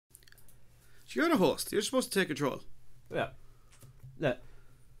You're the host. You're supposed to take control. Yeah. Look,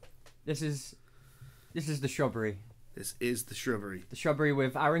 this is the Shrubbery. This is the Shrubbery. The Shrubbery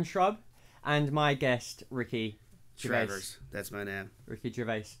with Aaron Shrub and my guest Rickey Travers. That's my name. Rickey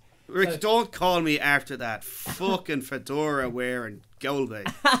Gervais. Rick, don't call me after that fucking fedora wearing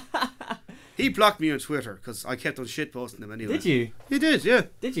Goldbay. He blocked me on Twitter because I kept on shitposting him anyway. Did you? He did, yeah.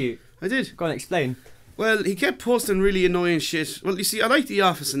 Did you? I did. Go on, explain. Well, he kept posting really annoying shit. Well, you see, I like The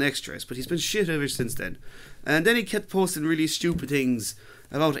Office and Extras, but he's been shit ever since then. And then he kept posting really stupid things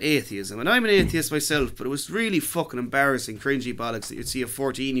about atheism. And I'm an atheist myself, but it was really fucking embarrassing, cringy bollocks that you'd see a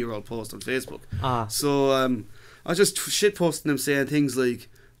 14-year-old post on Facebook. So I was just shitposting him saying things like,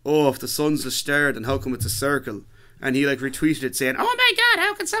 oh, if the sun's a star, then how come it's a circle? And he like retweeted it saying, oh my god,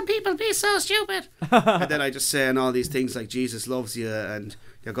 how can some people be so stupid? And then I just saying all these things like Jesus loves you and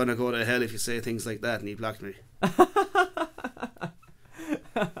you're gonna go to hell if you say things like that, and he blocked me.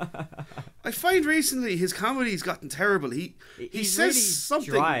 I find recently his comedy's gotten terrible. He says really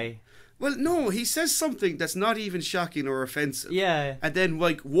something dry. Well, no, he says something that's not even shocking or offensive. Yeah. And then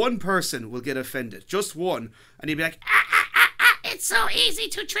like one person will get offended, just one, and he'll be like, it's so easy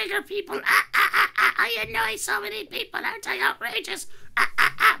to trigger people. I annoy so many people. Aren't I outrageous?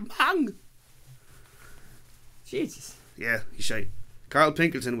 Bang. Jesus. Yeah, he's shite. Carl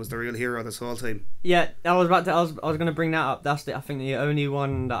Pinkelton was the real hero this whole time. Yeah, I was going to bring that up. That's I think the only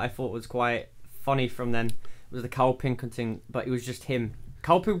one that I thought was quite funny from them was the Carl Pinkelton, but it was just him.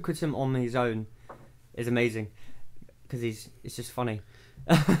 Carl Pilkington on his own is amazing because it's just funny.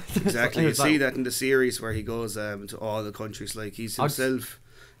 Exactly. You see that in the series where he goes to all the countries. Like he's himself.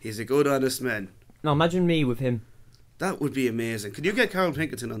 He's a good, honest man. No, imagine me with him. That would be amazing. Could you get Carl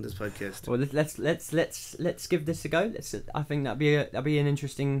Pinkerton on this podcast? Well, let's give this a go. I think that'd be an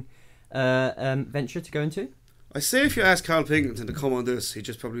interesting venture to go into. I say if you ask Carl Pinkerton to come on this, he'd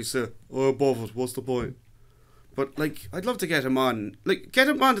just probably say, "Oh, above it. What's the point?" But like, I'd love to get him on. Like, get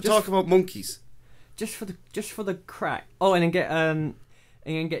him on to talk about monkeys. Just for the crack. Oh, and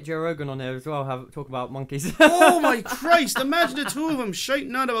then get Joe Rogan on there as well. Talk about monkeys. Oh my Christ! Imagine the two of them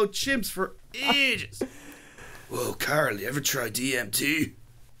shouting on about chimps for ages. Whoa, Carl, you ever tried DMT?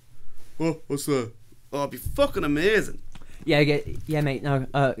 What? What's that? Oh, it'd be fucking amazing. Yeah, mate.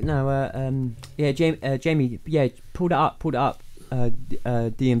 Yeah, Jamie. Yeah, pull it up.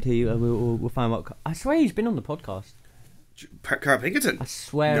 DMT. We'll find out. I swear he's been on the podcast. Carl Pinkerton? I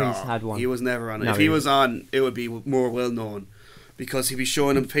swear he's had one. He was never on it. No, if he was on, it would be more well known because he'd be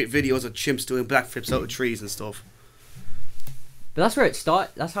showing him videos of chimps doing backflips out of trees and stuff. But that's where it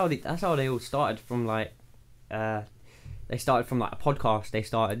started. That's how they all started from. Like, they started from like a podcast. They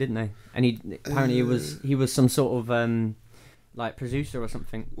started, didn't they? And he was some sort of like producer or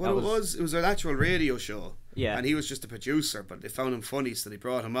something. Well, it was an actual radio show. Yeah. And he was just a producer, but they found him funny, so they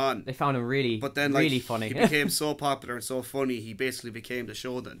brought him on. They found him really funny. He became so popular and so funny, he basically became the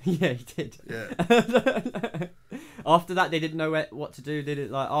show then. Yeah, he did. Yeah. After that, they didn't know what to do. Did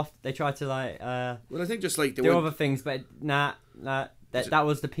it like after they tried to like? Well, I think just like do other things, but nah. That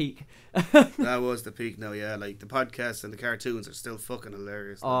was the peak. That was the peak. Now, yeah, like the podcasts and the cartoons are still fucking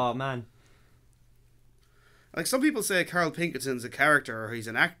hilarious. Oh man. Like some people say, Carl Pinkerton's a character or he's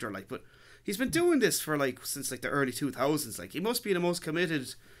an actor, like, but he's been doing this for like since like the early 2000s. Like, he must be the most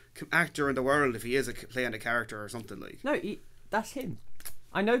committed actor in the world if he is playing a character or something like. No, that's him.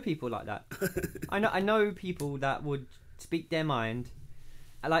 I know people like that. I know people that would speak their mind.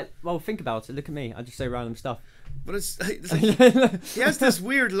 Well, think about it. Look at me. I just say random stuff. But it's like, he has this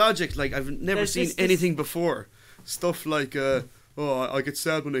weird logic. Like I've never seen anything before. Stuff like, I get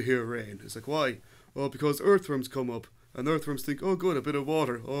sad when I hear rain. It's like, why? Oh, because earthworms come up. And earthworms think, oh good, a bit of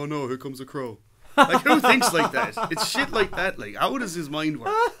water. Oh no, here comes a crow. Like, who thinks like that? It's shit like that. Like, how does his mind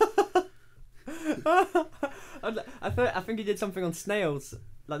work? I think he did something on snails.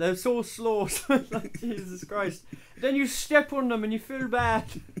 Like, they're so slow. Like, Jesus Christ. Then you step on them and you feel bad.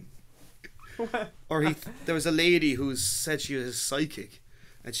 Or there was a lady who said she was a psychic,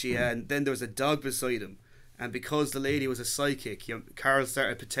 and then there was a dog beside him. And because the lady was a psychic, Carl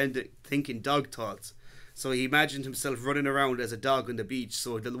started thinking dog thoughts. So he imagined himself running around as a dog on the beach,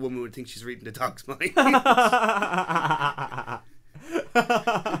 so the woman would think she's reading the dog's mind.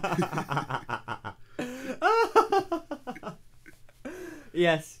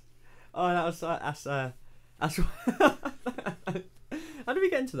 Yes. Oh, that's How did we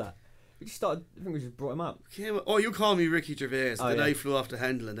get into that? We just started. I think we just brought him up. Oh, you call me Rickey Travers. Oh, then yeah. I flew off the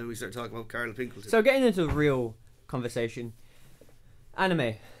handle, and then we started talking about Carl Pinkerton. So getting into the real conversation,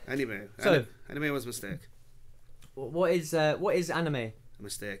 anime. So anime was a mistake. What is anime? A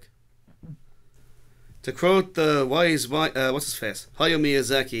mistake. To quote the wise, what's his face? Hayao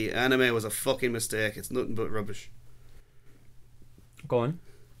Miyazaki, anime was a fucking mistake. It's nothing but rubbish. Go on.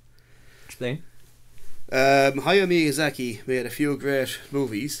 Explain. Hayao Miyazaki made a few great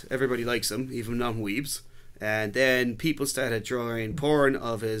movies. Everybody likes them, even non-weebs. And then people started drawing porn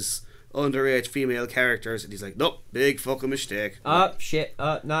of his underage female characters, and he's like, nope, big fucking mistake. Shit.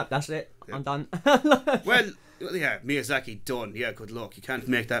 No, that's it. Yeah. I'm done. Well, yeah, Miyazaki done. Yeah, good luck. You can't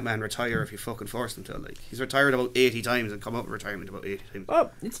make that man retire if you fucking force him to. Like, he's retired about 80 times and come out of retirement about 80 times. Oh,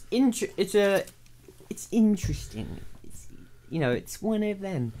 it's interesting. It's one of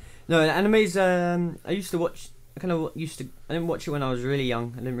them. No, anime's. I used to watch. I didn't watch it when I was really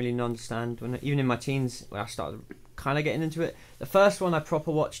young. I didn't really understand even in my teens when I started kind of getting into it. The first one I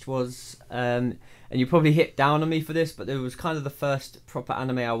proper watched was, and you probably hit down on me for this, but it was kind of the first proper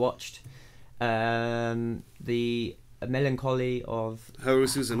anime I watched. The Melancholy of Haru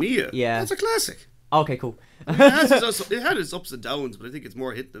Suzumiya. Yeah, that's a classic. Okay, cool. It had its ups and downs, but I think it's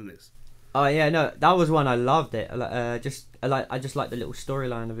more hit than this. Oh yeah, no, that was one I loved it. I just like the little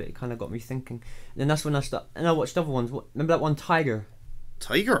storyline of it. It kind of got me thinking. And then that's when I watched other ones. Remember that one, Tiger?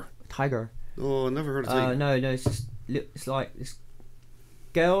 Tiger. Oh, I never heard of Tiger. No, it's like this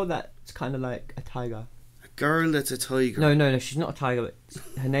girl that's kind of like a tiger. A girl that's a tiger. No, she's not a tiger. But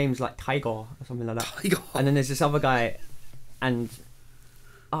her name's like Tiger or something like that. Tiger. And then there's this other guy, and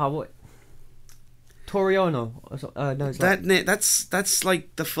what? Toriano. No, it's like... That's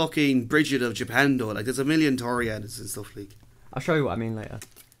like the fucking Bridget of Japan though. Like there's a million Torianas and stuff like. I'll show you what I mean later.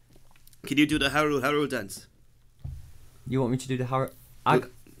 Can you do the Haru dance? You want me to do the Haru?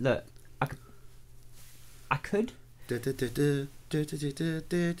 Look, I could. Do the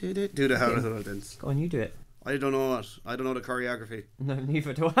Haru dance. Go on, you do it. I don't know it. I don't know the choreography. No,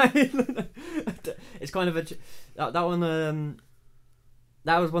 neither do I. It's kind of that one.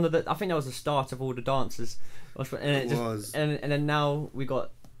 That was one of the. I think that was the start of all the dances. And it was. And then now we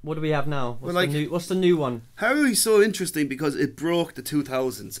got. What do we have now? What's the new one? Haru is so interesting because it broke the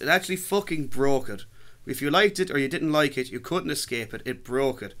 2000s. It actually fucking broke it. If you liked it or you didn't like it, you couldn't escape it. It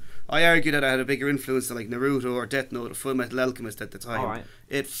broke it. I argue that it had a bigger influence than like Naruto or Death Note or Full Metal Alchemist at the time. Right.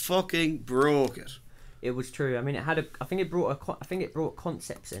 It fucking broke it. It was true. I mean, it had I think it brought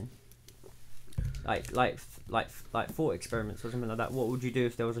concepts in. Like thought experiments or something like that. What would you do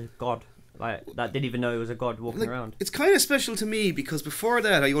if there was a god that didn't even know it was a god walking around? It's kind of special to me because before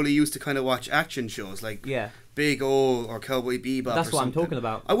that I only used to kind of watch action shows like Big O or Cowboy Bebop. That's what I'm talking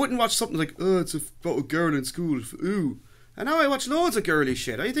about. I wouldn't watch something like it's about a girl in school. Ooh. And now I watch loads of girly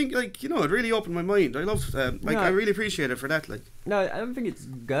shit. I think it really opened my mind. I love I really appreciate it for that. No, I don't think it's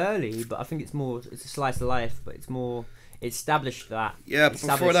girly, but I think it's a slice of life. But it's more. Established that. Yeah, but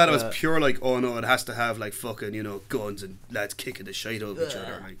before that it was pure like, oh no, it has to have like fucking, guns and lads kicking the shit out of each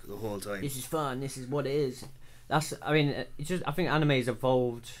other like the whole time. This is fun, this is what it is. I think anime's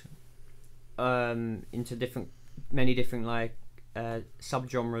evolved into many different like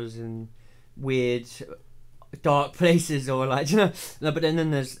subgenres and weird dark places or like no, but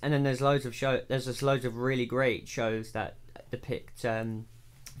then there's loads of there's just loads of really great shows that depict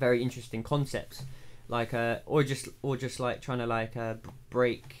very interesting concepts. Like or just like trying to like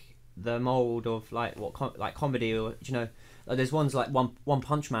break the mold of like like comedy or like there's ones like One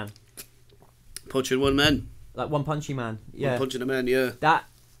Punch Man. Punching one man. Like One Punchy Man. Yeah. One punching a man. Yeah.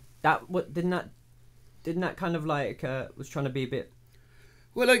 Didn't that kind of like was trying to be a bit.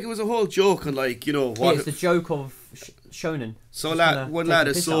 Well, like it was a whole joke on like what. Yeah, it's the joke of shonen. So one lad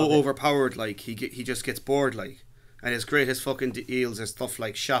is so overpowered, like he just gets bored, like, and his greatest fucking deals are stuff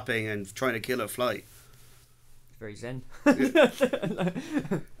like shopping and trying to kill a fly. Very zen. Yeah.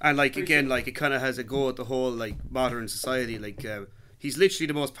 And like again, like it kind of has a go at the whole like modern society. Like he's literally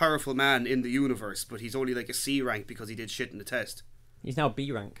the most powerful man in the universe, but he's only like a C rank because he did shit in the test. He's now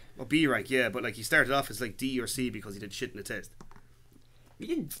B rank. Or B rank, yeah, but like he started off as like D or C because he did shit in the test.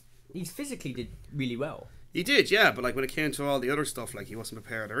 He physically did really well. He did, yeah, but like when it came to all the other stuff, like he wasn't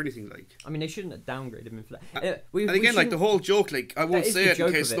prepared or anything. Like, I mean, they shouldn't have downgraded him for that. And again, like the whole joke, like I won't say it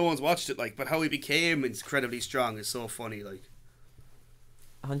in case no one's watched it, like, but how he became incredibly strong is so funny, like.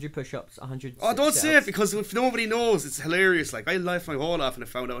 100 push-ups, 100. Oh, don't say it because if nobody knows, it's hilarious. Like I laughed my whole off and I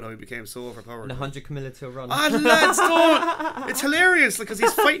found out how he became so overpowered. And 100 cumulative run. Ah, lads, don't! It's hilarious, like, because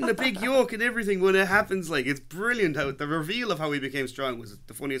he's fighting a big yoke and everything when it happens. Like it's brilliant how the reveal of how he became strong was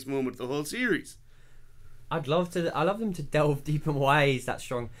the funniest moment of the whole series. I love them to delve deep in why he's that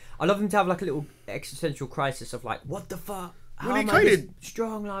strong. I love him to have like a little existential crisis of like, what the fuck? How am I this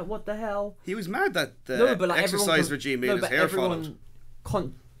strong? Like, what the hell? He was mad that the exercise regime made his hair fall out.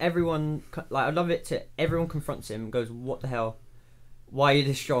 Everyone, like, I love it to everyone confronts him and goes, what the hell? Why are you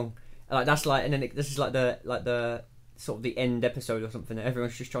this strong? Like that's like, and then this is like the sort of the end episode or something that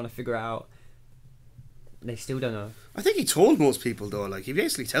everyone's just trying to figure out. They still don't know. I think he told most people though. Like he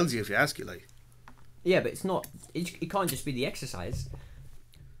basically tells you if you ask you. Like. Yeah, but it's not. It can't just be the exercise.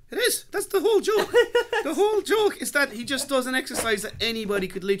 It is. That's the whole joke. The whole joke is that he just does an exercise that anybody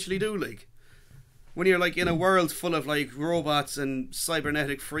could literally do. Like when you're like in a world full of like robots and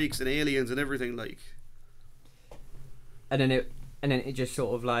cybernetic freaks and aliens and everything. Like. And then it just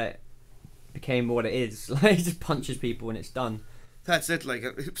sort of like became what it is. Like he just punches people and it's done. That's it. Like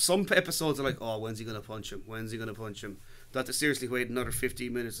some episodes are like, oh, when's he gonna punch him? When's he gonna punch him? Not to seriously wait another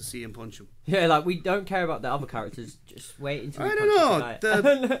 15 minutes to see him punch him. Yeah, like we don't care about the other characters. Just wait until. I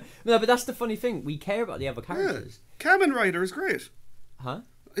don't know. No, but that's the funny thing. We care about the other characters. Yeah. Kamen Rider is great. Huh?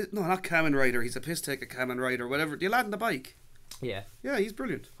 No, not Kamen Rider. He's a piss take, a Kamen Rider, whatever. The lad on the bike. Yeah. Yeah, he's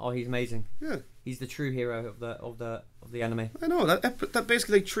brilliant. Oh, he's amazing. Yeah. He's the true hero of the anime. I know that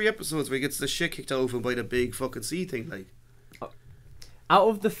basically like 3 episodes where he gets the shit kicked out of him by the big fucking sea thing. Like. Out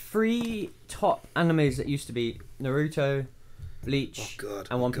of the 3 top animes that used to be Naruto, Bleach,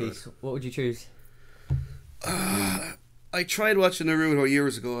 and One Piece, what would you choose? I tried watching Naruto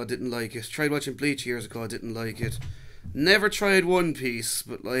years ago, I didn't like it. Tried watching Bleach years ago, I didn't like it. Never tried One Piece,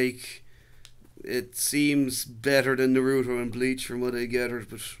 but like it seems better than Naruto and Bleach from what I gathered.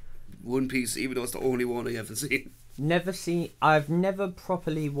 But One Piece, even though it's the only one I haven't seen. I've never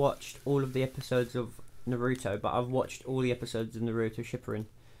properly watched all of the episodes of Naruto, but I've watched all the episodes of Naruto Shippuden,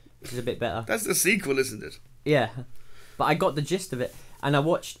 which is a bit better. That's the sequel, isn't it? Yeah, but I got the gist of it, and I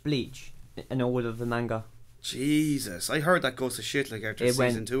watched Bleach and all of the manga. Jesus, I heard that goes to shit like after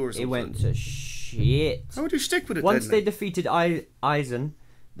season 2 or something. It went to shit. How would you stick with it Once then? they defeated Aizen,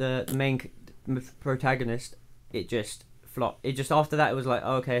 the main protagonist, it just flopped. It just after that it was like,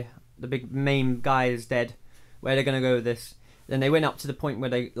 oh, okay, the big main guy is dead. Where are they gonna go with this? Then they went up to the point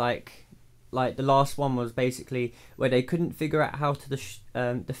where they like the last one was basically where they couldn't figure out how to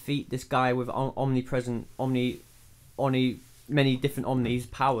defeat this guy with many different Omni's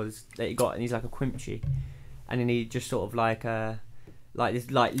powers that he got, and he's like a Quincy, and then he just sort of like the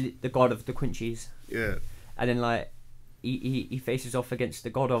god of the Quincies. Yeah. And then like he faces off against the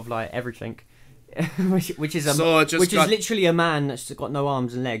god of like everything, which is literally a man that's got no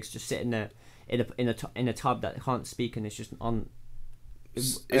arms and legs, just sitting there in a tub that can't speak, and it's just on.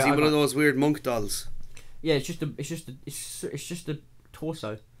 Is he one of those weird monk dolls? Yeah, it's just a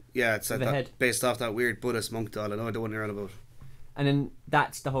torso. Yeah, it's like head. Based off that weird Buddhist monk doll. I know the one you're on about. And then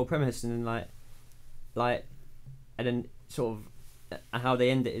that's the whole premise, and then and then sort of how they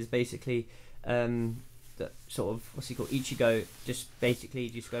end it is basically that sort of what's he called, Ichigo, just basically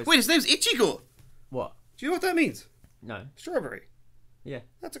just goes. Wait, his name's Ichigo. What? Do you know what that means? No. Strawberry. Yeah.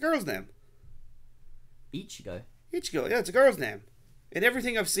 That's a girl's name. Ichigo. Ichigo, yeah, it's a girl's name. In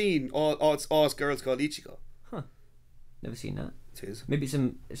everything I've seen, all girls called Ichigo. Huh. Never seen that. It is. Maybe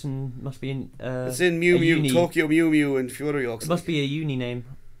must be in. It's in Mew Mew, Tokyo Mew Mew, and Furiox. It must be a uni name.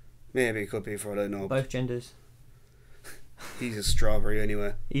 Maybe it could be, for all I know. Both genders. He's a strawberry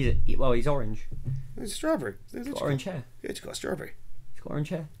anyway. He's orange. He's a strawberry. He's got orange hair. Yeah, he's got strawberry. He's got orange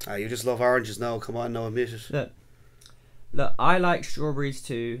hair. You just love oranges now. Come on, now admit it. Look, I like strawberries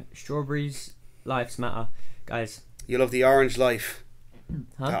too. Strawberries, lives matter, guys. You love the orange life.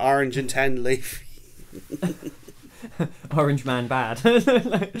 Huh? The orange and tan life. Orange man bad. He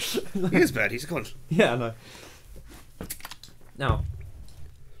is bad. He's a cunt. Yeah, I know. Now,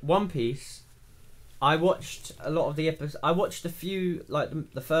 One Piece. I watched a lot of the episodes. I watched a few, like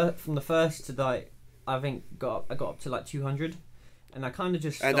from the first to like I think I got up to like 200, and I kind of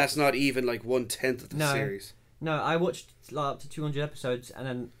just stopped. And that's not even like 1/10 of the series. No, I watched like up to 200 episodes, and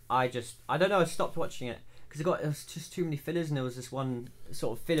then I don't know. I stopped watching it because it was just too many fillers, and there was this one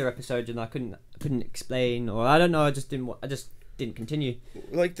sort of filler episode, and I couldn't explain, or I don't know. I just didn't continue.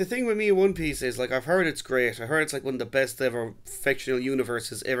 Like the thing with me, One Piece is like I've heard it's great. I heard it's like one of the best ever fictional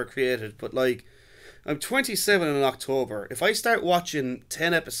universes ever created. But like, I'm 27 in October. If I start watching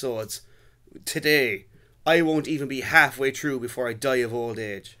 10 episodes today, I won't even be halfway through before I die of old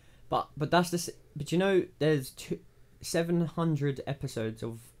age. But that's this. But you know, there's 700 episodes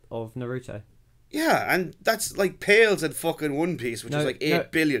of Naruto. Yeah, and that's like pales in fucking One Piece, which is like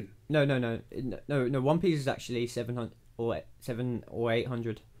 8 billion. No. One Piece is actually 700 or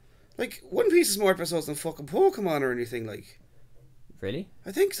 800. Like One Piece is more episodes than fucking Pokemon or anything. Like, really?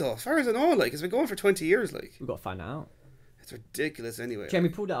 I think so. As far as I know, like it's been going for 20 years. Like, we've got to find out. It's ridiculous anyway. Jamie,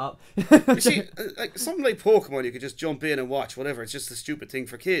 pull that up. You see, like something like Pokemon, you could just jump in and watch whatever. It's just a stupid thing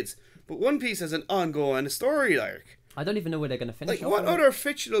for kids. But One Piece has an ongoing story arc. I don't even know where they're going to finish. Like, what other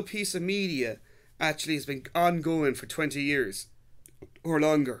fictional piece of media actually has been ongoing for 20 years? Or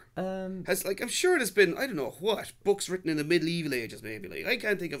longer. Well, I'm sure there's been, I don't know what, books written in the medieval ages maybe. Like, I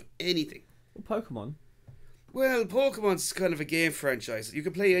can't think of anything. Pokemon. Well, Pokemon's kind of a game franchise. You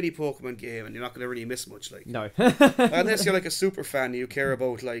can play any Pokemon game and you're not going to really miss much, like. No. Unless you're like a super fan and you care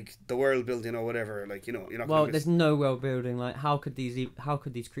about like the world building or whatever, like, you know, you're not Well, gonna miss. there's no world building. Like, how could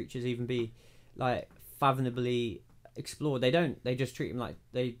these creatures even be, like, fathomably explored? They don't. They just treat them like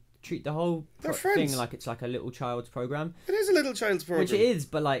they treat the whole thing like it's like a little child's program. It is a little child's program. Which it is,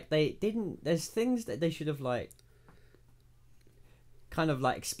 but like they didn't. There's things that they should have like kind of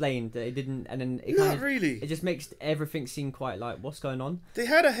like explained that they didn't, and then it Not really. It just makes everything seem quite like what's going on. They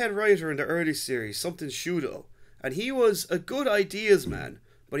had a head writer in the early series, something Shudo, and he was a good ideas man,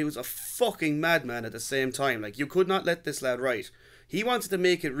 but he was a fucking madman at the same time. Like, you could not let this lad write. He wanted to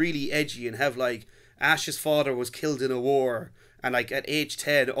make it really edgy and have like Ash's father was killed in a war, and like at age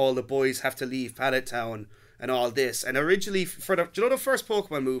 10 all the boys have to leave Pallet Town and all this. And originally for the, do you know the first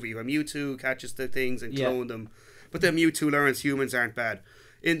Pokemon movie where Mewtwo catches the things and clone them, but then Mewtwo learns humans aren't bad.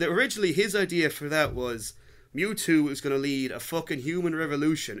 Originally his idea for that was Mewtwo is going to lead a fucking human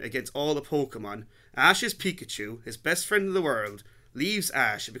revolution against all the Pokemon. Ash is Pikachu, his best friend in the world, leaves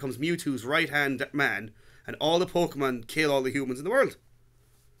Ash and becomes Mewtwo's right hand man, and all the Pokemon kill all the humans in the world.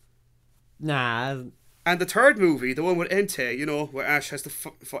 Nah. And the third movie, the one with Entei, you know, where Ash has to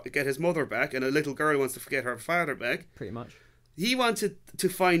get his mother back and a little girl wants to get her father back. Pretty much. He wanted to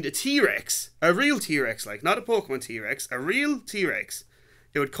find a T-Rex, a real T-Rex, like, not a Pokemon T-Rex, a real T-Rex.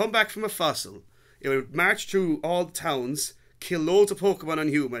 It would come back from a fossil. It would march through all the towns, kill loads of Pokemon on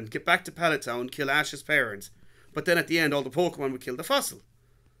human, get back to Pallet Town, kill Ash's parents. But then at the end, all the Pokemon would kill the fossil.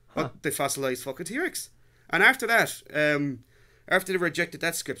 The fossilized fucking T-Rex. And after that, after they rejected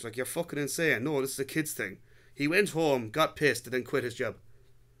that script, like, you're fucking insane. No, this is a kid's thing. He went home, got pissed, and then quit his job.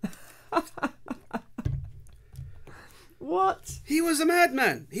 What? He was a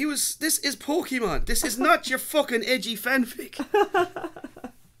madman. This is Pokemon. This is not your fucking edgy fanfic.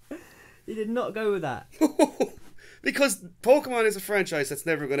 He did not go with that. Because Pokemon is a franchise that's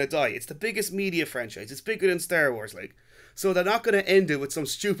never going to die. It's the biggest media franchise. It's bigger than Star Wars, like. So they're not going to end it with some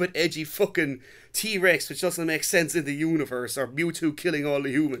stupid, edgy fucking T-Rex which doesn't make sense in the universe, or Mewtwo killing all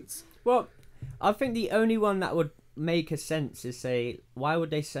the humans. Well, I think the only one that would make a sense is, say, why would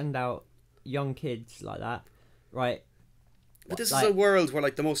they send out young kids like that, right? But this is a world where,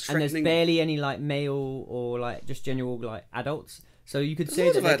 like, the most threatening... And there's barely any, like, male or, like, just general, like, adults. So you could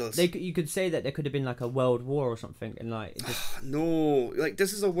say that you could say that there could have been, like, a world war or something, and, like, it just... No, like,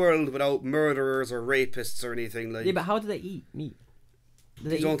 this is a world without murderers or rapists or anything, like... Yeah, but how do they eat meat?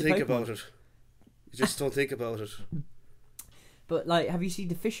 You don't think about it. You just don't think about it. But, like, have you seen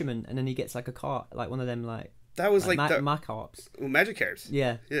The Fisherman, and then he gets, like, a cart, like, one of them, like... That was, like Magikarps. Oh, Magikarps.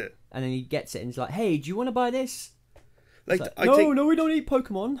 Yeah. Yeah. And then he gets it, and he's like, hey, do you want to buy this? Like, no, we don't eat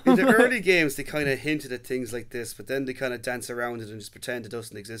Pokemon. In the early games, they kind of hinted at things like this, but then they kind of dance around it and just pretend it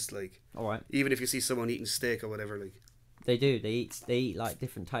doesn't exist. Like, all right, even if you see someone eating steak or whatever, like, they do. They eat like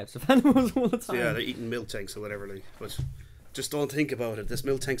different types of animals all the time. Yeah, they're eating milk tanks or whatever, like. But just don't think about it. This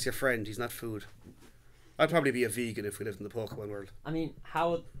milk tank's your friend. He's not food. I'd probably be a vegan if we lived in the Pokemon world. I mean,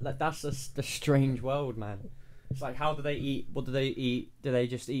 how? Like, that's the strange world, man. It's like, how do they eat? What do they eat? Do they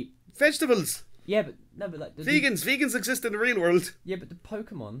just eat vegetables? Yeah, but no, but like vegans exist in the real world. Yeah, but the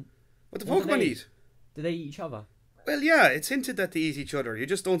Pokemon. What the Pokemon eat? Do they eat each other? Well, yeah, it's hinted that they eat each other. You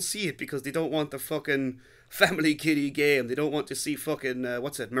just don't see it because they don't want the fucking family kiddie game. They don't want to see fucking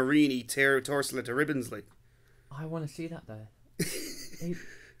Marini tear Torcilla to ribbons, like. I want to see that though.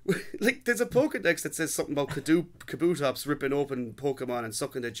 Like, there's a Pokedex that says something about Kabutops ripping open Pokemon and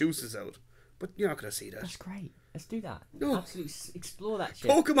sucking the juices out. But you're not going to see that. That's great. Let's do that. No. Absolutely explore that shit.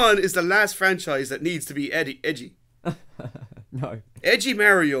 Pokemon is the last franchise that needs to be edgy. No. Edgy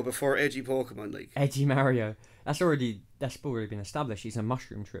Mario before edgy Pokemon, like. Edgy Mario. That's already been established. He's a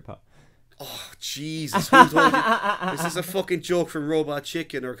mushroom tripper. Oh, Jesus. Who told you? This is a fucking joke from Robot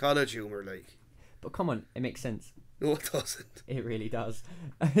Chicken or College Humor, like. But come on, it makes sense. No, it doesn't. It really does.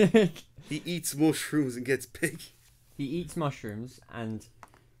 He eats mushrooms and gets big. He eats mushrooms and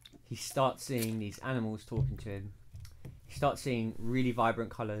he starts seeing these animals talking to him. He starts seeing really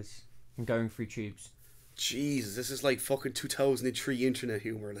vibrant colours and going through tubes. Jesus, this is like fucking 2003 internet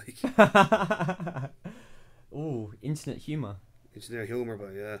humour, like. Ooh, internet humour. Internet humour,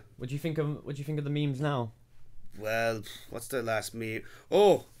 but yeah. What do you think of the memes now? Well, what's the last meme?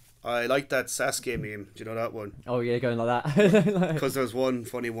 Oh, I like that Sasuke meme. Do you know that one? Oh yeah, going like that. Because there's one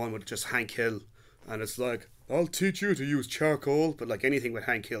funny one with just Hank Hill, and it's like, I'll teach you to use charcoal, but like anything with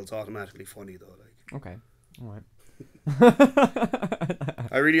Hank Hill's automatically funny though. Like. Okay, all right.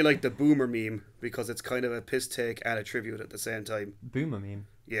 I really like the boomer meme because it's kind of a piss take and a tribute at the same time. Boomer meme?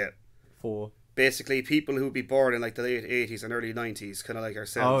 Yeah. For? Basically, people who'd be born in like the late 80s and early 90s, kind of like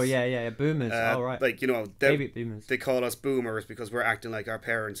ourselves. Oh, yeah. Boomers. All right. Like, you know, Baby boomers. They call us boomers because we're acting like our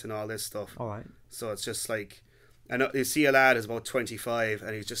parents and all this stuff. All right. So it's just like, and you see a lad is about 25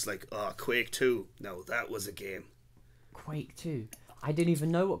 and he's just like, oh, Quake 2. No, that was a game. Quake 2? I didn't even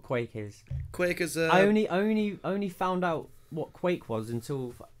know what Quake is. Quake is I only found out what Quake was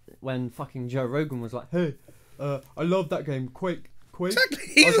until when fucking Joe Rogan was like, hey, I love that game, Quake.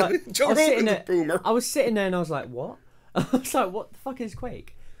 Exactly. I was like, Joe Rogan's a boomer. I was sitting there and I was like, what? I was like, what the fuck is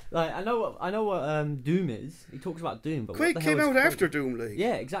Quake? Like, I know what Doom is. He talks about Doom, but Quake what the hell came is out Quake? after Doom, like.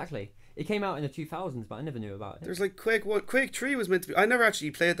 Yeah, exactly. It came out in the 2000s, but I never knew about it. There's like Quake 1, Quake 3 was meant to be. I never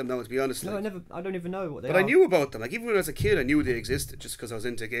actually played them now, to be honest. No, like. I don't even know what they are. But I knew about them. Like, even when I was a kid, I knew they existed just because I was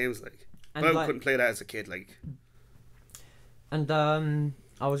into games, like. And but I like, couldn't play that as a kid, like. And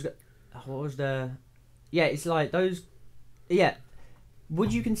I was, what was the? Yeah, it's like those. Yeah,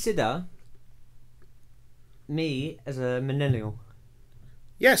 would you consider me as a millennial?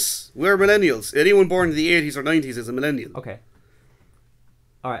 Yes, we're millennials. Anyone born in the 80s or 90s is a millennial. Okay.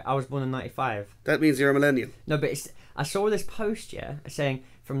 All right, I was born in 95. That means you're a millennial. No, but I saw this post, yeah, saying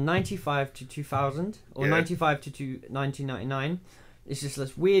from 95 to 2000 or 95 to 1999. It's just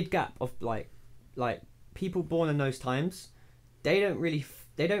this weird gap of like people born in those times. They don't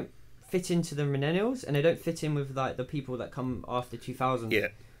fit into the millennials, and they don't fit in with like the people that come after 2000. Yeah.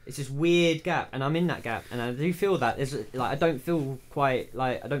 It's this weird gap, and I'm in that gap, and I do feel that there's like I don't feel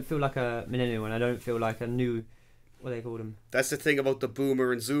like a millennial, and I don't feel like a new, what do they call them? That's the thing about the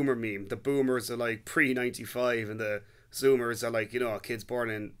boomer and zoomer meme. The boomers are like pre-95 and the zoomers are like, you know, kids born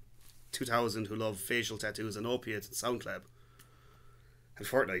in 2000 who love facial tattoos and opiates and SoundCloud and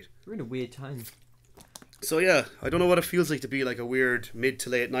Fortnite. We're in a weird time. So yeah, I don't know what it feels like to be like a weird mid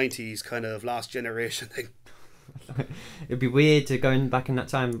to late 90s kind of last generation thing. It'd be weird to go back in that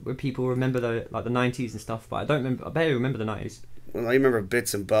time where people remember the 90s and stuff, but I barely remember the 90s. Well, I remember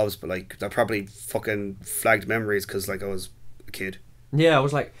bits and bobs, but like they're probably fucking flagged memories because like I was a kid. Yeah,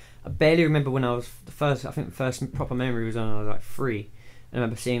 I barely remember when I was the first proper memory was when I was like 3. And I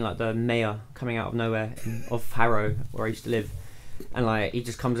remember seeing like the mayor coming out of nowhere of Harrow, where I used to live, and like he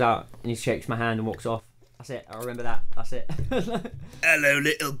just comes out and he shakes my hand and walks off. That's it. I remember that. That's it. Hello,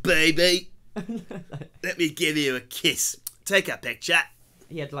 little baby. Let me give you a kiss. Take a picture.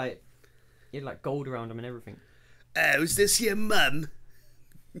 He had like gold around him and everything. Oh, is this your mum?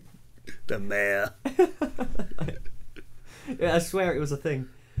 The mayor. Yeah, I swear it was a thing.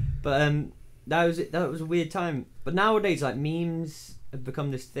 But that was it. That was a weird time. But nowadays, like memes have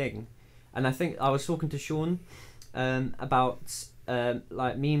become this thing, and I think I was talking to Sean about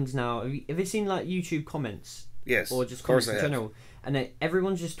like memes now. Have you seen like YouTube comments? Yes. Or just comments in general? And then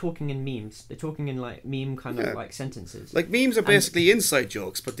everyone's just talking in memes. They're talking in like meme kind of like sentences. Like memes are basically inside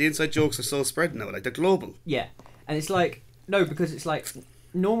jokes, but the inside jokes are so spread now. Like they're global. Yeah, and it's like no, because it's like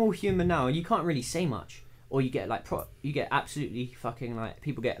normal humor now. You can't really say much, or you get like you get absolutely fucking like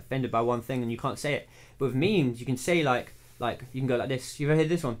people get offended by one thing and you can't say it. But with memes, you can say like you can go like this. You ever heard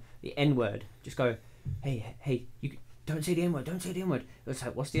this one? The N word. Just go, hey, you. Don't say the N word, don't say the N word. It's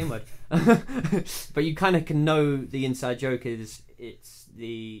like, what's the N word? But you kind of can know the inside joke is it's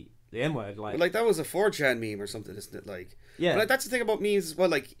the N word. Like that was a 4chan meme or something, isn't it? Like, yeah. But like, that's the thing about memes as well.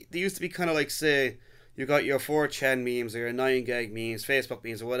 Like, they used to be kind of like, say, you got your 4chan memes or your 9gag memes, Facebook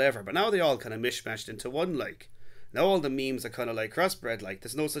memes or whatever. But now they all kind of mishmashed into one. Like, now all the memes are kind of like crossbred. Like,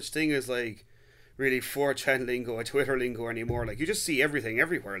 there's no such thing as like really 4chan lingo or Twitter lingo anymore. Like, you just see everything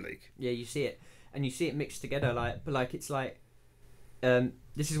everywhere. Like, yeah, you see it. And you see it mixed together, but it's like,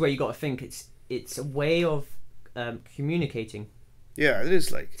 this is where you got to think. It's a way of communicating. Yeah, it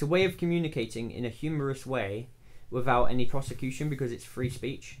is like. It's a way of communicating in a humorous way, without any prosecution because it's free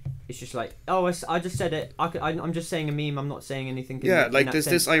speech. It's just like, oh, I just said it. I'm just saying a meme. I'm not saying anything. Yeah, like there's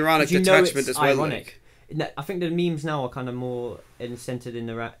this ironic detachment as well. Ironic. Like. I think the memes now are kind of more centered in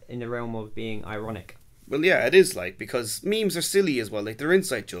the realm of being ironic. Well, yeah, it is like, because memes are silly as well. Like, they're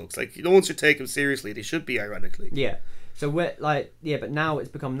inside jokes. Like, no one should take them seriously. They should be ironically. Yeah. So we're like, yeah, but now it's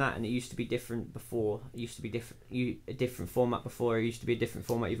become that, and it used to be different before. It used to be a different format before. It used to be a different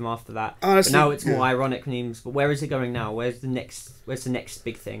format even after that. Honestly, but now it's more ironic memes. But where is it going now? Where's the next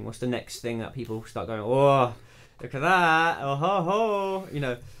big thing? What's the next thing that people start going? Oh, look at that! Oh ho ho! You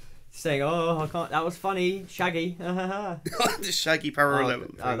know, saying, oh, I can't. That was funny, Shaggy. The Shaggy power level.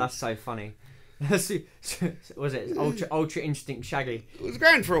 Oh, that's so funny. Was it Ultra Instinct Shaggy? It was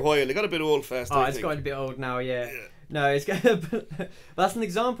grand for a while. It got a bit old fast. Oh, it's gotten a bit old now. Yeah. No, it's that's an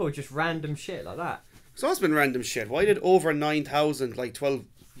example of just random shit like that. So that's been random shit. Why did over 9,000, like 12...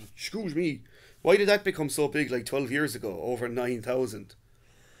 Excuse me. Why did that become so big like 12 years ago? Over 9,000.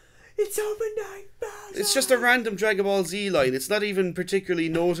 It's over 9,000. It's just a random Dragon Ball Z line. It's not even particularly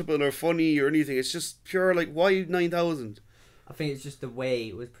notable or funny or anything. It's just pure, like, why 9,000? I think it's just the way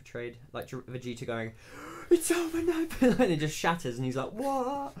it was portrayed. Like Vegeta going, it's over 9,000. And it just shatters and he's like,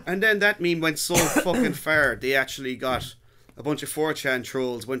 what? And then that meme went so fucking far. They actually got a bunch of 4chan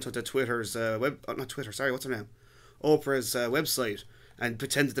trolls went onto Twitter's, not Twitter, sorry, what's her name? Oprah's website. And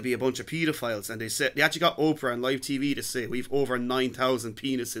pretended to be a bunch of paedophiles, and they actually got Oprah on live TV to say we've over 9,000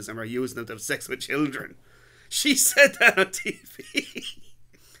 penises and we're using them to have sex with children. She said that on TV.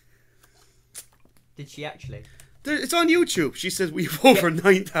 Did she actually? It's on YouTube. She says we've over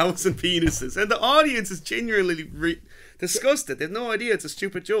 9,000 penises, and the audience is genuinely disgusted. They have no idea it's a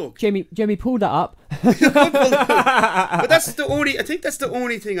stupid joke. Jamie, pull that up. But that's the only. I think that's the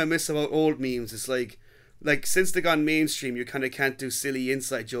only thing I miss about old memes. It's like since they gone mainstream, you kind of can't do silly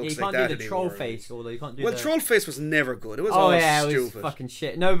inside jokes like that anymore. You can't do the troll face, although you can't do. Well, troll face was never good. It was all stupid. It was fucking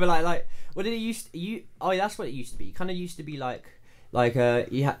shit. No, but like, what did it used? That's what it used to be. It kind of used to be like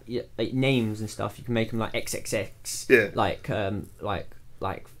you had like names and stuff. You can make them like XXX. Yeah.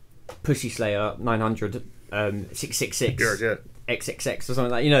 Like Pussy Slayer 900 666. Yeah. XXX or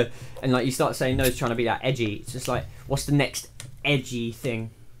something like, you know, and like you start saying those trying to be that edgy. It's just like, what's the next edgy thing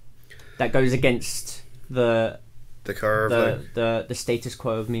that goes against the curve, the status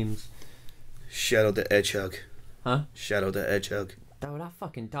quo of memes? Shadow the Hedgehog. Huh? Shadow the Hedgehog. Oh, that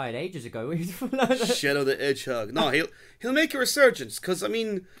fucking died ages ago. Shadow the Hedgehog. No, he'll make a resurgence, because I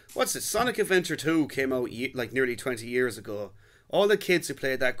mean, what's it? Sonic Adventure 2 came out like nearly 20 years ago. All the kids who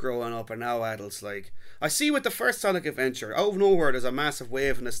played that growing up are now adults. Like, I see with the first Sonic Adventure, out of nowhere, there's a massive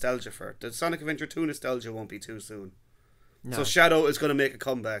wave of nostalgia for it. The Sonic Adventure 2 nostalgia won't be too soon. No. So Shadow is going to make a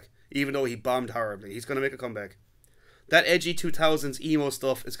comeback, even though he bombed horribly. He's going to make a comeback. That edgy 2000s emo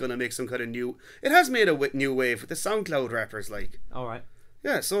stuff is going to make some kind of new... It has made a new wave with the SoundCloud rappers, like. Alright.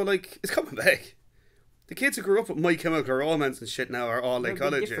 Yeah, so, like, it's coming back. The kids who grew up with My Chemical Romance and shit now are all, like,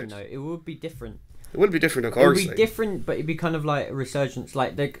 college age. Though. It would be different. It would be different, of course. It would be different, but it'd be kind of like a resurgence.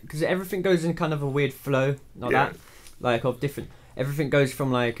 Like, because everything goes in kind of a weird flow, like that. Like, of different... Everything goes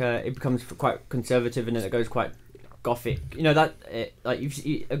from, like, it becomes quite conservative and then it goes quite gothic. You know, that... like,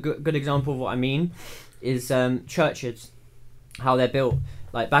 a good example of what I mean is churches, how they're built.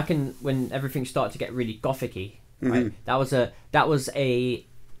 Like, back in when everything started to get really gothic-y, right? That was a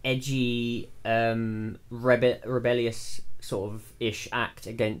edgy, rebellious sort of ish act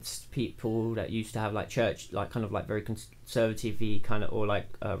against people that used to have like church, like kind of like very conservative-y kind of, or like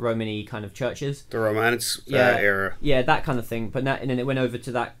Roman-y kind of churches. The Romance era. Yeah, that kind of thing. But and then it went over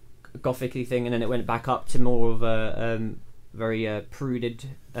to that gothic-y thing, and then it went back up to more of a very pruded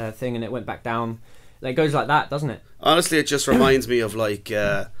thing, and it went back down. Like, it goes like that, doesn't it? Honestly, it just reminds me of like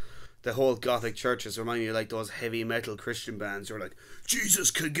the whole gothic churches remind me of like those heavy metal Christian bands who are like,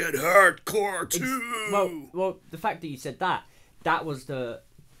 Jesus could get hardcore too. Well, the fact that you said that was the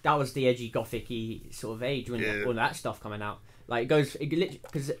edgy gothic-y sort of age when all that stuff coming out. Like,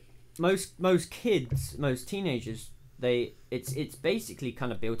 because most kids, most teenagers, it's basically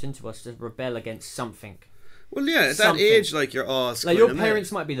kind of built into us to rebel against something. Well, yeah, at that age, like, you're all like, your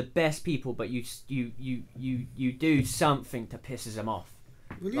parents might be the best people, but you do something to pisses them off.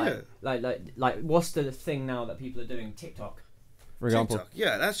 Well, yeah. Like, what's the thing now that people are doing? TikTok, for example. TikTok,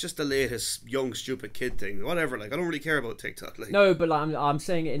 yeah, that's just the latest young stupid kid thing. Whatever, like, I don't really care about TikTok. Like, no, but like, I'm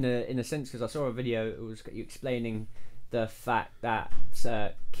saying it in a sense because I saw a video. It was you explaining the fact that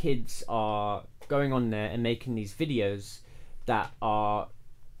kids are going on there and making these videos that are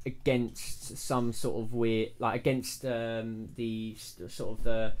against some sort of weird, like against the sort of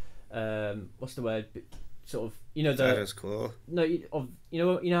the what's the word, sort of, you know, the status quo. No, you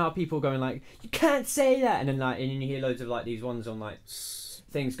know how people are going like, you can't say that, and then like, and you hear loads of like these ones on like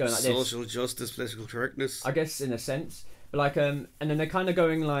things going like social this, justice, political correctness, I guess, in a sense. But like and then they're kind of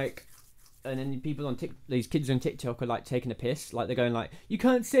going like, and then people on these kids on TikTok are like taking a piss, like they're going like, you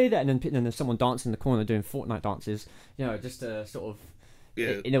can't say that, and then there's someone dancing in the corner doing Fortnite dances, you know, just to sort of,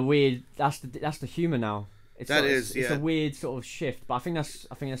 in a weird, that's the humour now. It's a weird sort of shift, but I think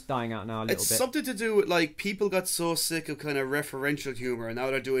that's dying out now a little bit. It's something to do with like people got so sick of kind of referential humour, and now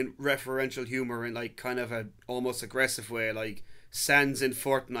they're doing referential humour in like kind of a almost aggressive way. Like Sans in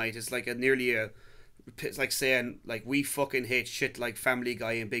Fortnite is like it's like saying like, we fucking hate shit like Family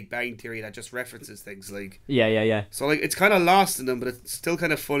Guy and Big Bang Theory that just references things like. Yeah. So like, it's kind of lost in them, but it's still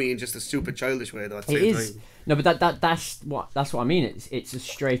kind of funny in just a stupid, childish way though. At the same time. No, but that's what I mean. It's a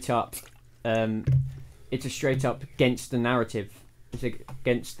straight up. It's a straight up against the narrative. It's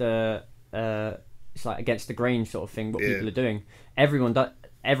against the it's like against the grain sort of thing. What Yeah. people are doing, everyone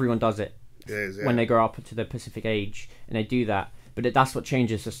does it Yeah. when they grow up to the Pacific age, and they do that. But that's what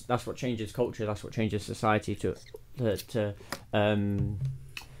changes. That's what changes culture. That's what changes society to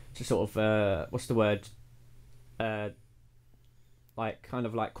sort of what's the word? Like kind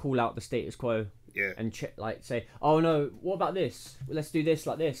of like call out the status quo. Yeah. And like say, oh no, what about this? Let's do this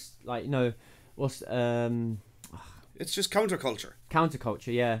like this. Like what's It's just counterculture.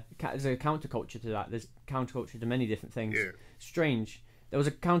 Counterculture, yeah. There's a counterculture to that. There's counterculture to many different things. Yeah. Strange. There was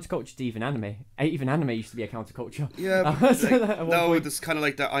a counterculture to even anime. Even anime used to be a counterculture. Yeah, but no, point. it's kind of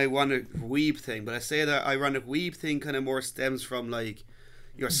like that ironic weeb thing. But I say that ironic weeb thing kind of more stems from like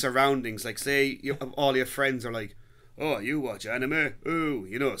your surroundings. Like say all your friends are like, "Oh, you watch anime?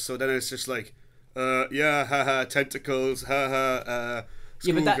 Ooh," So then it's just like, yeah, haha, tentacles, haha,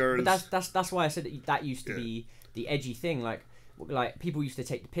 schoolgirls. But that's why I said that used to be the edgy thing. Like people used to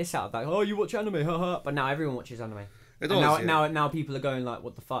take the piss out of that. Oh, you watch anime, haha. But now everyone watches anime. Now people are going like,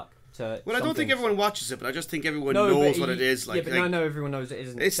 what the fuck? Well, I don't think everyone watches it, but I just think everyone knows what it is. Like, yeah, but I know everyone knows it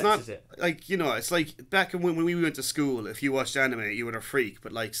isn't. It's not it. like it's like back when we went to school. If you watched anime, you were a freak.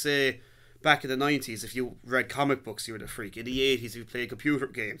 But like say back in the 90s, if you read comic books, you were the freak. In the 80s, if you played computer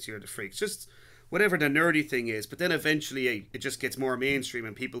games, you were the freak. It's just whatever the nerdy thing is. But then eventually it just gets more mainstream,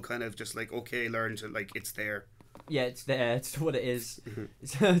 and people kind of just like learn to like it's there. Yeah, it's there. It's what it is.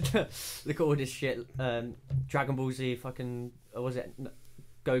 Look at all this shit. Dragon Ball Z. Fucking. Was it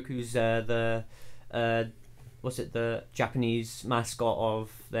Goku's the Japanese mascot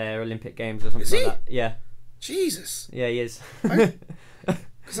of their Olympic Games or something Is he? like that? Yeah. Jesus. Yeah, he is.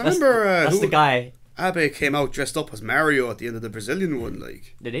 Because I remember that's the guy. Abe came out dressed up as Mario at the end of the Brazilian one.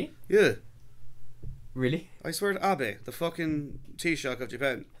 Like. Did he? Yeah. Really? I swear to Abe, the fucking Taoiseach of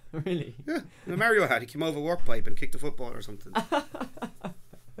Japan. Really? Yeah, in a Mario hat. He came over a work pipe and kicked a football or something.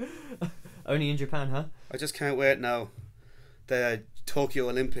 Only in Japan, huh? I just can't wait now. The Tokyo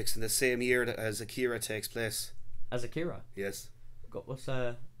Olympics in the same year as Akira takes place. As Akira? Yes. What's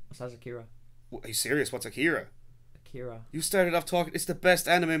as Akira? Are you serious? What's Akira? Akira. You started off talking. It's the best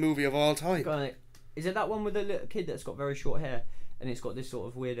anime movie of all time. Is it that one with the little kid that's got very short hair and it's got this sort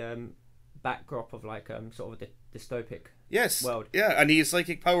of weird backdrop of like sort of a dystopic world? Yeah, and he has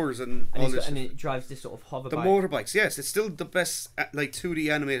psychic powers and all this. And it drives this sort of hover the bike. motorbikes. Yes, it's still the best like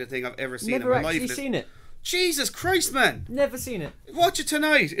 2D animated thing I've ever seen in my life. Never actually seen it. Jesus Christ, man! Never seen it. Watch it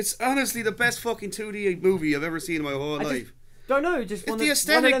tonight. It's honestly the best fucking 2D movie I've ever seen in my whole life. Don't know, just one the of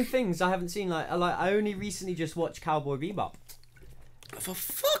them things I haven't seen. Like I only recently just watched Cowboy Bebop. For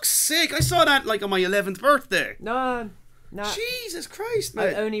fuck's sake, I saw that like on my 11th birthday. No. Jesus Christ,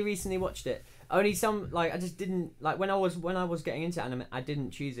 man! I only recently watched it. Only some I just didn't like when I was getting into anime. I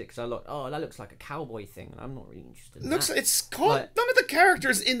didn't choose it because I looked. Oh, that looks like a cowboy thing, and I'm not really interested. It's called. None of the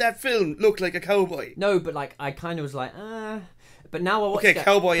characters in that film look like a cowboy. No, but like I kind of was like, But now I watched it.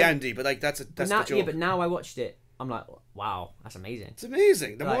 Cowboy Andy, but like that's the joke. Yeah, but now I watched it. I'm like, wow, that's amazing. It's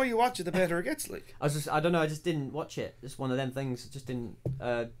amazing. The more you watch it, the better it gets. Like I don't know. I just didn't watch it. It's one of them things. Just didn't.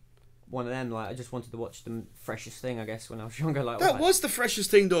 One of them. Like I just wanted to watch the freshest thing. I guess when I was younger. Like that was the freshest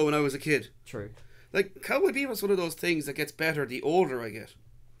thing though when I was a kid. True. Like Cowboy Bebop's one of those things that gets better the older I get.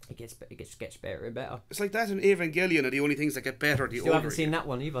 It gets better and better. It's like that and Evangelion are the only things that get better the older. Still haven't seen that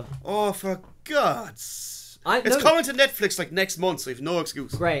one either. Oh, for God's! It's coming to Netflix like next month, so you've no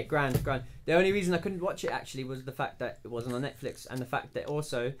excuse. Great, grand. The only reason I couldn't watch it actually was the fact that it wasn't on Netflix, and the fact that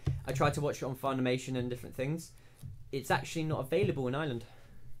also I tried to watch it on Funimation and different things. It's actually not available in Ireland.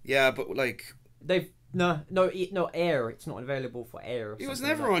 Yeah, but like No, air. It's not available for air. It was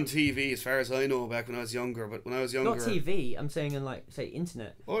never on TV, as far as I know, back when I was younger. But when I was younger, not TV. I'm saying in like say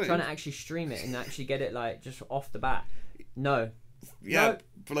internet. Trying to actually stream it and actually get it like just off the bat. No. Yeah,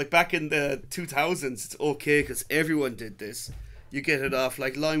 but like back in the 2000s, it's okay because everyone did this. You get it off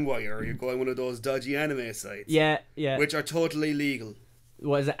like LimeWire, or you go on one of those dodgy anime sites. Yeah. Which are totally legal.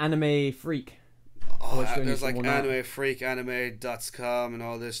 What is it? Anime Freak. There's like Anime Freak, anime.com, and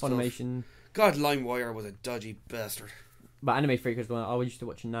all this Funimation. Stuff. God, LimeWire was a dodgy bastard. But Anime Freak was the one I was used to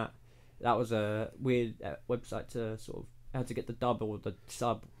watching that. That was a weird website to sort of how to get the dub or the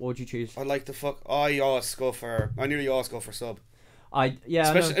sub. What would you choose? I like the fuck. I nearly always go for sub.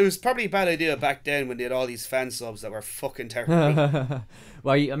 Especially, it was probably a bad idea back then when they had all these fan subs that were fucking terrible.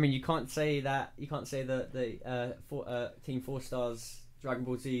 Well, you can't say that. You can't say that the Team 4 Stars Dragon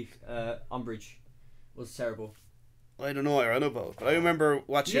Ball Z Umbridge was terrible. I don't know what I run about, but I remember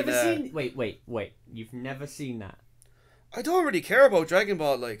watching. You've never seen? Wait. You've never seen that? I don't really care about Dragon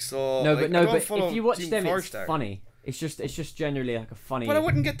Ball, like so. No, but if you watch Team them, it's Star. funny. It's just generally like a funny. But I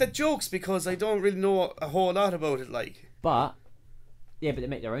wouldn't get the jokes because I don't really know a whole lot about it, like. But Yeah, but they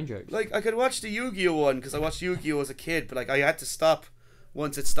make their own jokes. Like, I could watch the Yu-Gi-Oh one because I watched Yu-Gi-Oh as a kid, but like I had to stop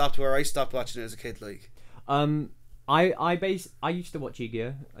once it stopped where I stopped watching it as a kid. Like, I used to watch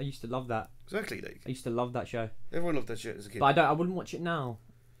Yu-Gi-Oh. I used to love that. exactly. Like, I used to love that show. everyone loved that shit as a kid. But I wouldn't watch it now.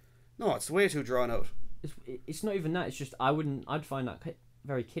 No, it's way too drawn out. It's not even that. It's just I'd find that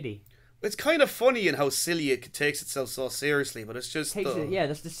very kiddie. It's kind of funny in how silly it takes itself so seriously, but it's just Yeah,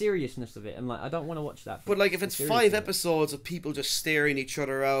 that's the seriousness of it. And like, I don't want to watch that. But like, if it's 5 episodes of people just staring each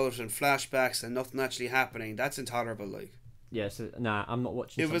other out and flashbacks and nothing actually happening, that's intolerable. Like, yeah, so nah, I'm not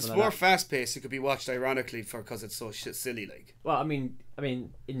watching. if it's like more that. fast paced, it could be watched ironically because it's so shit silly. Like, Well, I mean,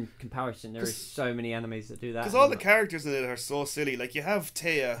 in comparison, there is so many animes that do that. because all the characters in it are so silly. Like, you have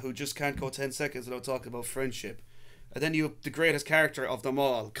Taya, who just can't go 10 seconds without talking about friendship, and then you have the greatest character of them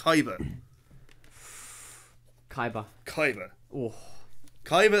all, Kaiba. Kaiba. Oh.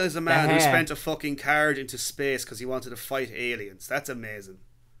 Kaiba is a man who spent a fucking card into space because he wanted to fight aliens. That's amazing.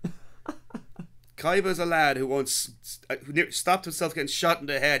 Kaiba is a lad who once stopped himself getting shot in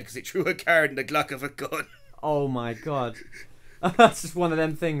the head because he threw a card in the Glock of a gun. Oh my god. That's just one of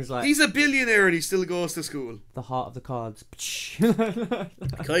them things. Like, he's a billionaire and he still goes to school. The heart of the cards.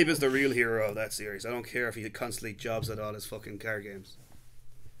 Kaiba's the real hero of that series. I don't care if he constantly jobs at all his fucking card games.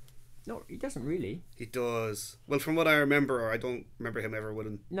 No, he doesn't really. He does. Well, from what I remember, or I don't remember him ever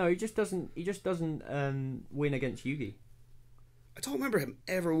winning. No, he just doesn't. He just doesn't win against Yugi. I don't remember him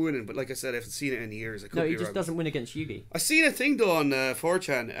ever winning, but like I said, I haven't seen it in years. I could No, be he just wrong. doesn't win against Yugi. I seen a thing though on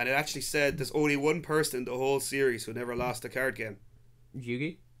 4chan, and it actually said there's only one person in the whole series who never lost a card game.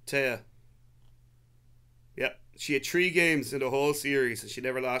 Yugi? Taya. Yeah, she had 3 games in the whole series, and she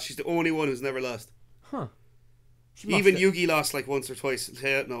never lost. She's the only one who's never lost. Huh. Even Yugi lost like once or twice.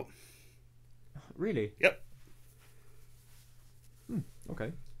 Taya, no. Really? Yep.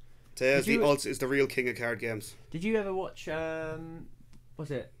 Okay. Taya is the real king of card games. Did you ever watch,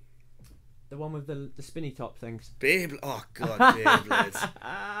 was it the one with the spinny top things? Beyblade. Oh god,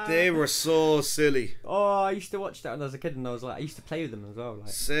 Beyblades. They were so silly. Oh, I used to watch that when I was a kid, and I was like, I used to play with them as well. Like.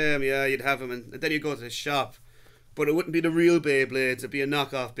 Same, yeah, you'd have them, and then you'd go to the shop, but it wouldn't be the real Beyblades, it'd be a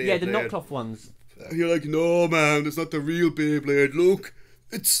knockoff Beyblade. Yeah, the knocked off ones. You're like, no man, it's not the real Beyblade, look,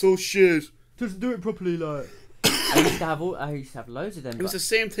 it's so shit. Doesn't do it properly, like. I used to have loads of them. It was the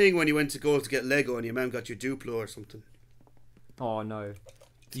same thing when you went to go to get Lego and your mum got you Duplo or something. Oh no.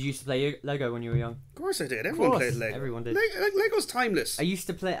 Did you used to play Lego when you were young? Of course I did. Everyone played Lego. Everyone did. Lego's timeless. I used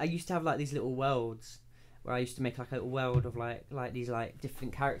to have like these little worlds where I used to make like a little world of like these like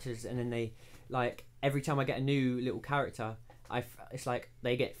different characters, and then they like every time I get a new little character, it's like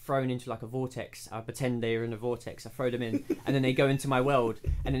they get thrown into like a vortex. I pretend they're in a vortex. I throw them in, and then they go into my world,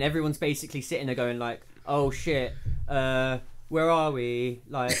 and then everyone's basically sitting there going like, "Oh shit, where are we?"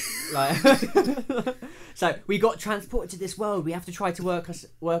 Like. So we got transported to this world. We have to try to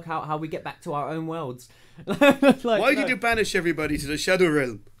work out how we get back to our own worlds. Why did you banish everybody to the Shadow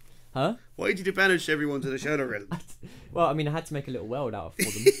Realm? Huh? Why did you banish everyone to the Shadow Realm? Well, I mean, I had to make a little world out for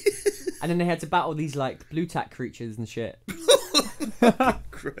them, and then they had to battle these like blue tack creatures and shit.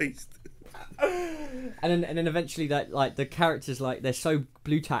 Christ. And then eventually that like the characters like they're so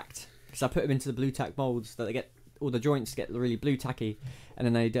blue tacked because I put them into the blue tack molds that they get all the joints get really blue tacky, and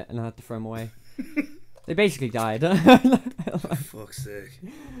then and I had to throw them away. They basically died. For fuck's sake.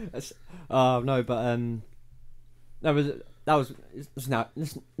 Oh no, but that was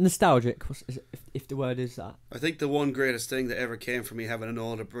nostalgic, if the word is that. I think the one greatest thing that ever came from me having an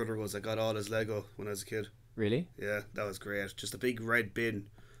older brother was I got all his Lego when I was a kid. Really? Yeah, that was great. Just a big red bin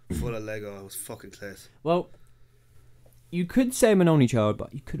full of Lego. It was fucking class. Well, you could say I'm an only child,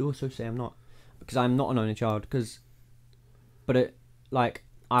 but you could also say I'm not, because I'm not an only child.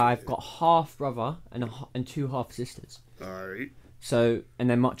 I've got half brother and 2 half sisters. Alright. So, and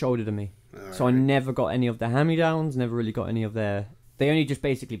they're much older than me. All so right. I never got any of their hand-me-downs, never really got any of their... They only just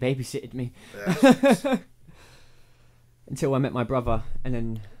basically babysitted me. Yeah. Until I met my brother, and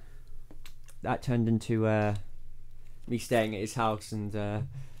then that turned into me staying at his house and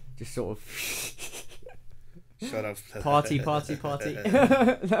just sort of... Shut up. Party.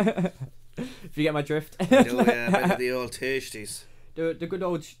 If you get my drift. I know, yeah, a bit of the old tasties. The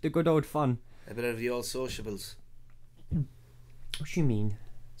good old fun. A bit of the old sociables. What do you mean?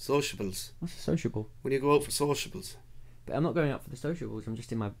 Sociables. What's a sociable? When you go out for sociables. But I'm not going out for the sociables. I'm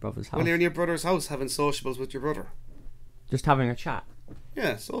just in my brother's house. Well, you're in your brother's house having sociables with your brother. Just having a chat.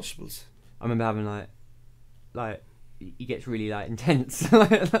 Yeah, sociables. I remember having like he gets really like intense.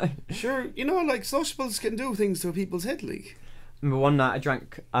 Sure, you know, like sociables can do things to people's head, like. Remember one night I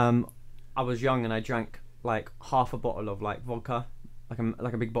drank. I was young and I drank like half a bottle of like vodka,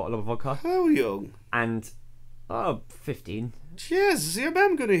 like a big bottle of vodka. How young? And Oh, 15. Jesus, your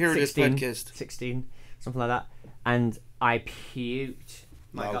mum going to hear 16, this podcast. 16, something like that. And I puked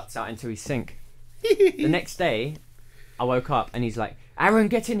my Wow. guts out into his sink. The next day, I woke up and he's like, Aaron,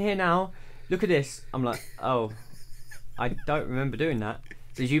 get in here now. Look at this. I'm like, oh, I don't remember doing that.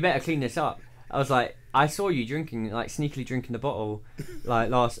 So you better clean this up. I was like, I saw you drinking, like sneakily drinking the bottle, like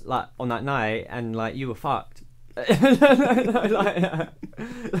on that night, and like you were fucked. You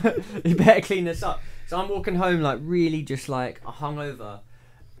better clean this up. So I'm walking home like really just like hungover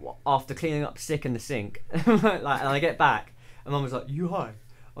after cleaning up sick in the sink. And I get back and Mum was like, you high?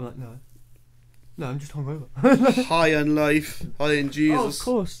 I'm like, no, I'm just hungover. High on life, high in Jesus. Oh, of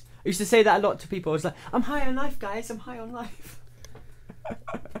course. I used to say that a lot to people. I was like, I'm high on life, guys, I'm high on life.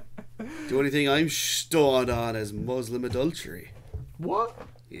 The only thing I'm stoned on is Muslim adultery. What?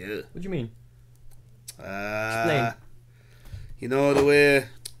 Yeah. What do you mean? Explain. You know the way,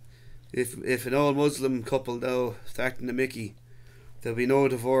 if an old Muslim couple now starting the Mickey, there'll be no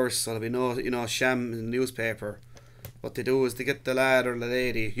divorce, or there'll be no sham in the newspaper. What they do is they get the lad or the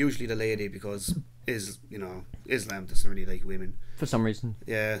lady, usually the lady, because Islam doesn't really like women For some reason.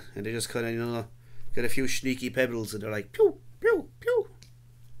 Yeah, and they just kind of get a few sneaky pebbles, and they're like pew pew pew.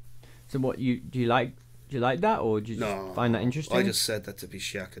 So what do you like that, or do you just find that interesting? I just said that to be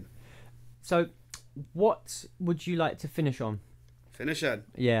shocking. So, what would you like to finish on? Finish on?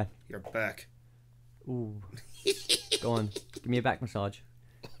 Yeah. You're back. Ooh. Go on. Give me a back massage.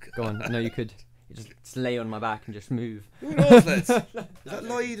 Go on. I know you could. You just lay on my back and just move. Who knows, lads? Is that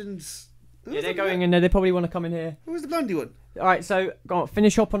Lloyd and... Yeah, they're going in there. They probably want to come in here. Who's the blondie one? All right, so go on.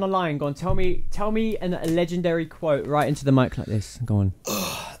 Finish up on a line. Go on. Tell me a legendary quote right into the mic like this. Go on.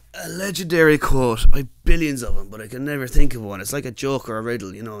 A legendary quote. I have billions of them, but I can never think of one. It's like a joke or a riddle,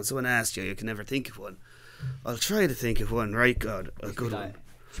 and someone asks you can never think of one. I'll try to think of one. Right, God, a good one.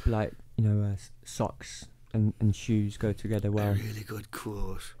 Should be like, socks and shoes go together well. A really good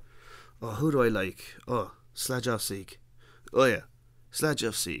quote. Oh, who do I like? Oh, Slajov Seek. Oh yeah,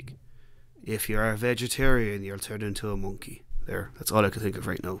 Slajov Seek. If you're a vegetarian, you'll turn into a monkey. There, that's all I can think of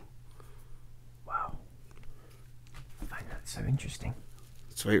right now. Wow. I find that so interesting.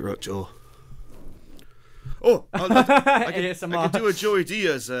 That's right, Joe. Oh, I can do a Joey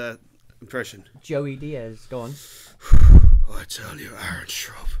Diaz impression. Joey Diaz, go on. I tell you, Aaron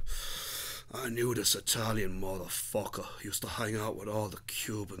Shrub, I knew this Italian motherfucker used to hang out with all the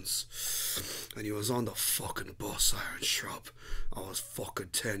Cubans, and he was on the fucking bus, Aaron Shrub. I was fucking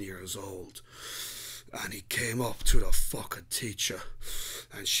 10 years old, and he came up to the fucking teacher,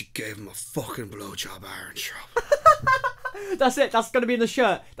 and she gave him a fucking blowjob, Aaron Shrub. That's it. That's gonna be in the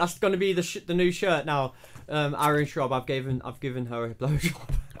shirt. That's gonna be the new shirt now. Aaron Shrub, I've given her a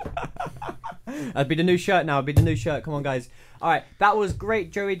blowjob. That'd be the new shirt now. It'd be the new shirt. Come on, guys. All right, that was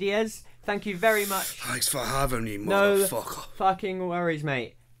great, Joey Diaz. Thank you very much. Thanks for having me, motherfucker. No fucking worries,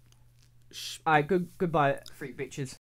 mate. All right, goodbye, freak bitches.